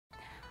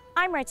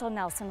I'm Rachel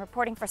Nelson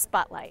reporting for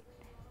Spotlight.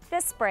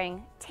 This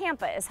spring,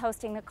 Tampa is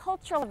hosting the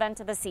cultural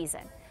event of the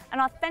season, an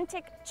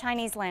authentic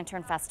Chinese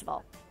Lantern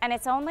Festival, and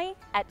it's only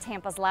at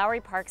Tampa's Lowry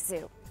Park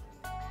Zoo.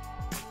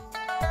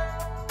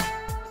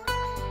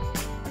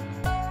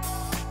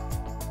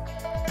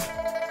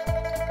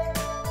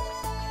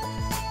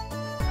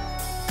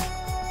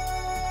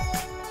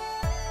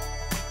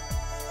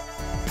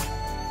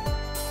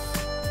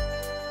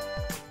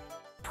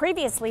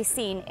 Previously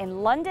seen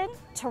in London,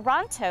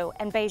 Toronto,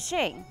 and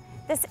Beijing,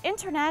 this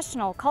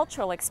international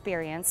cultural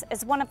experience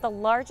is one of the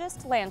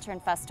largest lantern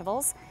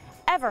festivals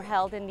ever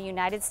held in the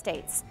United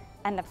States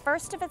and the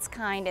first of its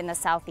kind in the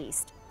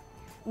Southeast.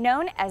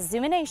 Known as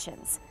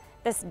Zoominations,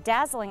 this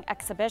dazzling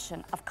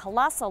exhibition of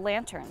colossal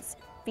lanterns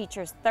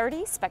features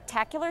 30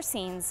 spectacular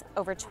scenes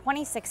over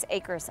 26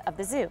 acres of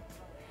the zoo.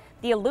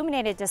 The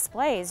illuminated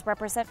displays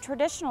represent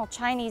traditional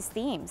Chinese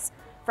themes,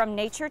 from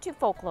nature to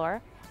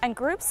folklore, and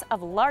groups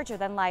of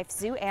larger-than-life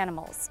zoo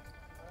animals.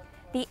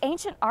 The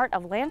ancient art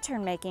of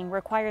lantern making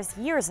requires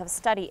years of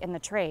study in the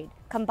trade,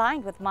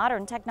 combined with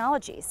modern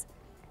technologies.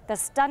 The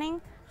stunning,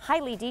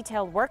 highly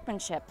detailed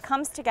workmanship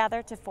comes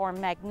together to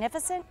form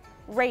magnificent,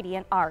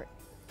 radiant art.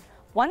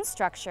 One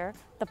structure,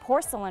 the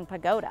porcelain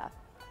pagoda,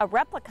 a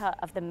replica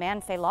of the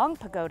Manfeilong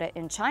pagoda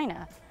in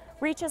China,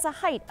 reaches a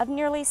height of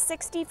nearly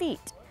 60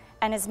 feet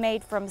and is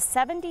made from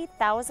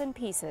 70,000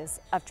 pieces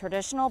of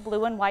traditional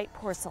blue and white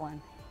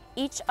porcelain,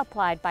 each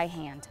applied by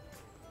hand.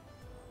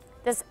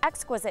 This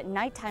exquisite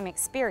nighttime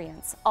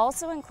experience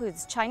also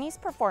includes Chinese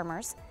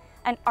performers,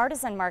 an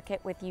artisan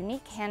market with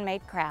unique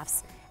handmade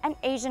crafts, and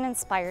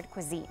Asian-inspired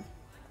cuisine.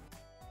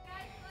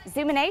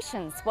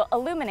 Zoominations will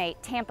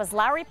illuminate Tampa's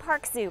Lowry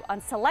Park Zoo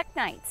on select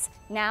nights,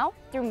 now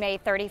through May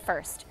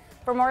 31st.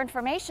 For more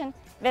information,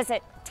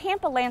 visit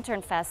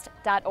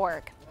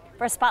tampalanternfest.org.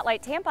 For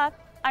Spotlight Tampa,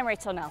 I'm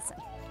Rachel Nelson.